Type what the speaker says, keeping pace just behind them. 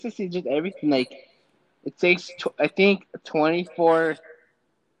consistency is just everything. Like it takes, I think, 24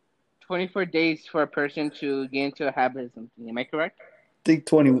 days for a person to get into a habit or something. Am I correct? Think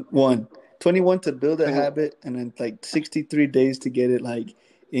 21. 21 to build a 20, habit, and then like 63 days to get it like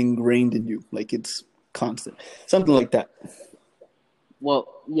ingrained in you. Like it's constant. Something like that.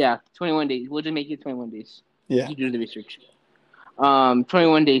 well, yeah, 21 days. We'll just make it 21 days. Yeah. You do the research.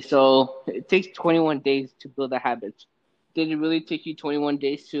 21 days. So it takes 21 days to build a habit. Did it really take you 21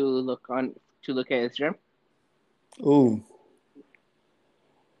 days to look at Instagram? Oh,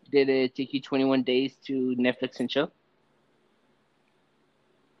 Did it take you 21 days to Netflix and chill?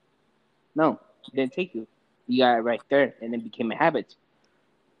 No, it didn't take you. You got it right there, and it became a habit.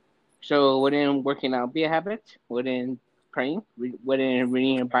 So wouldn't working out be a habit? Wouldn't praying, wouldn't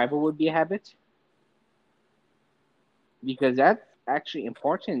reading a Bible would be a habit? Because that's actually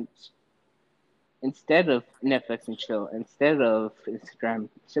important. Instead of Netflix and chill, instead of Instagram,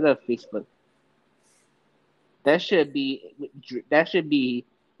 instead of Facebook, that should be that should be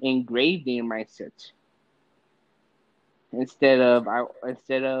engraved in your mindset. Instead of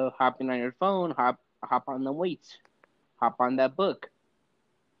hopping on your phone, hop on the weights, hop on that book,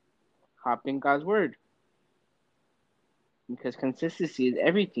 hop in God's word, because consistency is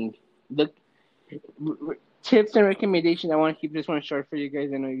everything. Look, tips and recommendations. I want to keep this one short for you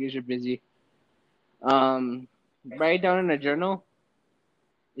guys. I know you guys are busy. Um, write down in a journal.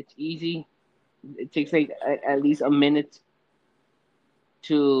 It's easy. It takes like at least a minute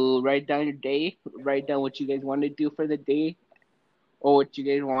to write down your day. Write down what you guys want to do for the day, or what you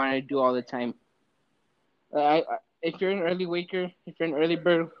guys want to do all the time. If you're an early waker, if you're an early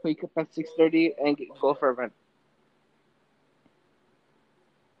bird, wake up at 6:30 and go for a run.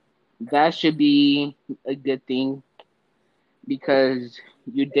 That should be a good thing because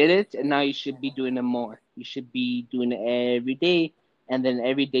you did it, and now you should be doing it more. You should be doing it every day, and then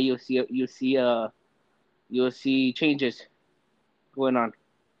every day you'll see changes going on.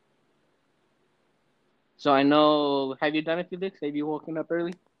 So I know. Have you done it, Felix? Have you woken up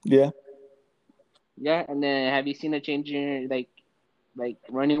early? yeah. Yeah, and then have you seen a change in your, like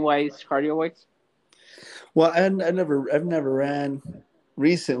running wise, cardio wise? Well, I've never ran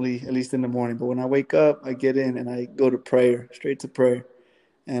recently, at least in the morning. But when I wake up, I get in and I go to prayer, straight to prayer.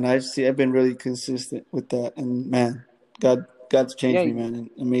 And I've been really consistent with that. And man, God's changed Yeah, me, man, in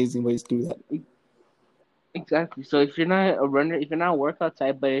amazing ways through that. exactly. So if you're not a runner, if you're not a workout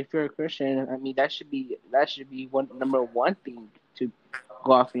type, but if you're a Christian, I mean that should be one number one thing to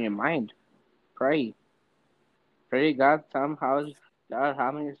go off in your mind. Pray, pray to God. Tell him how's God. How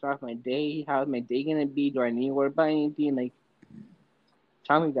am I gonna start my day? How's my day gonna be? Do I need to worry about anything? Like,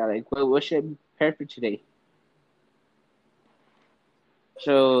 tell me that. Like, what should I be prepared for today?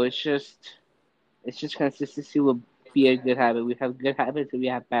 So it's just consistency will be a good habit. We have good habits and we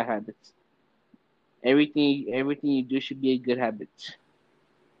have bad habits. Everything you do should be a good habit.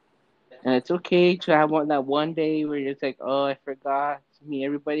 And it's okay to have that one day where you're just like, oh, I forgot. I mean,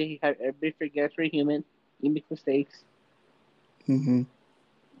 everybody forgets. We're human. We make mistakes, Hmm.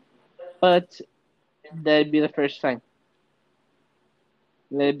 but that'd be the first time.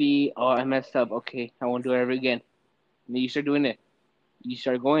 Let it be. Oh, I messed up. Okay, I won't do it ever again. And then you start doing it. You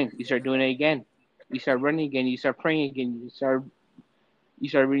start going. You start doing it again. You start running again. You start praying again. You start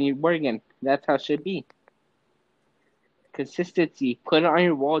reading your word again. That's how it should be. Consistency. Put it on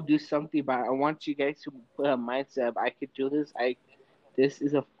your wall. Do something. But I want you guys to put a mindset of I could do this. This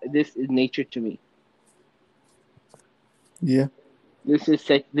is nature to me. Yeah. This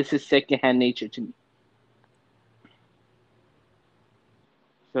is secondhand nature to me.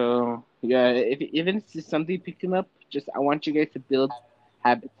 So yeah, if even if it's something picking up, just I want you guys to build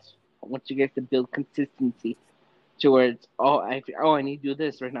habits. I want you guys to build consistency towards I need to do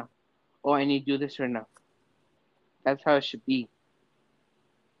this right now. Oh, I need to do this right now. That's how it should be.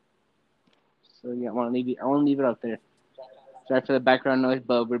 So yeah, I want to leave it out there. Sorry for the background noise,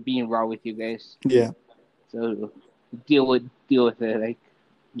 but we're being raw with you guys. Yeah. So deal with it. Like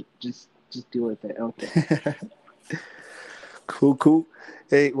just deal with it. I don't care. Cool, cool.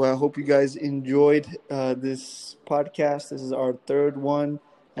 Hey, well, I hope you guys enjoyed this podcast. This is our third one.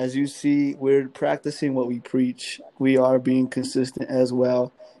 As you see, we're practicing what we preach. We are being consistent as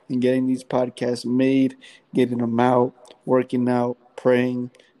well in getting these podcasts made, getting them out, working out,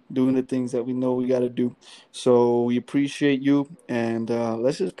 praying, doing the things that we know we got to do. So we appreciate you, and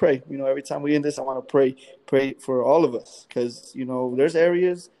let's just pray. Every time we end this, I want to pray for all of us, because there's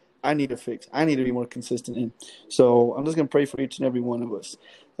areas I need a fix. I need to be more consistent in. So I'm just going to pray for each and every one of us.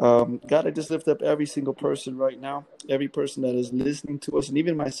 God, I just lift up every single person right now, every person that is listening to us, and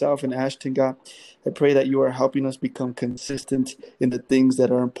even myself and Ashton, God. I pray that you are helping us become consistent in the things that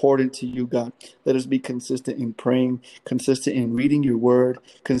are important to you, God. Let us be consistent in praying, consistent in reading your word,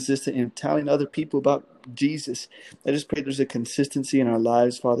 consistent in telling other people about Jesus. I just pray there's a consistency in our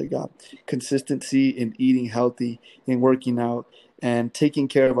lives, Father God. Consistency in eating healthy, in working out, and taking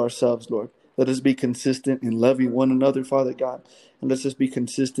care of ourselves, Lord. Let us be consistent in loving one another, Father God. And let's just be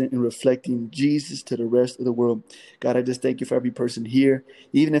consistent in reflecting Jesus to the rest of the world. God, I just thank you for every person here.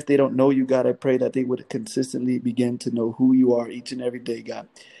 Even if they don't know you, God, I pray that they would consistently begin to know who you are each and every day, God.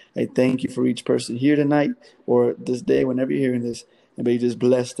 I thank you for each person here tonight or this day, whenever you're hearing this. And may you just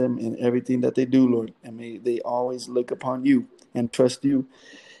bless them in everything that they do, Lord. And may they always look upon you and trust you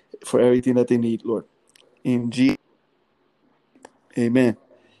for everything that they need, Lord. In Jesus, amen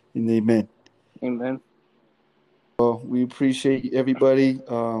and amen. Amen. Well, we appreciate everybody.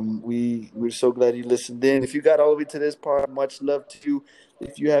 We're so glad you listened in. If you got all the way to this part, much love to you.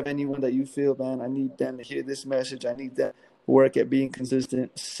 If you have anyone that you feel, man, I need them to hear this message. I need them to work at being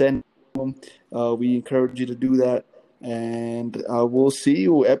consistent. Send them. We encourage you to do that. And we'll see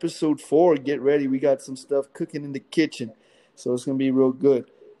you episode 4. Get ready. We got some stuff cooking in the kitchen, so it's gonna be real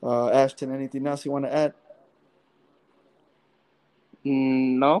good. Ashton, anything else you want to add?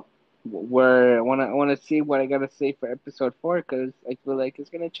 No, where I wanna see what I gotta say for episode 4 because I feel like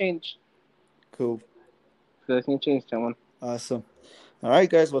it's gonna change. Cool. So it's gonna change, someone. Awesome. All right,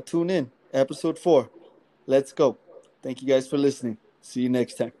 guys. Well, tune in. Episode 4. Let's go. Thank you guys for listening. See you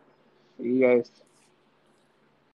next time. See you guys.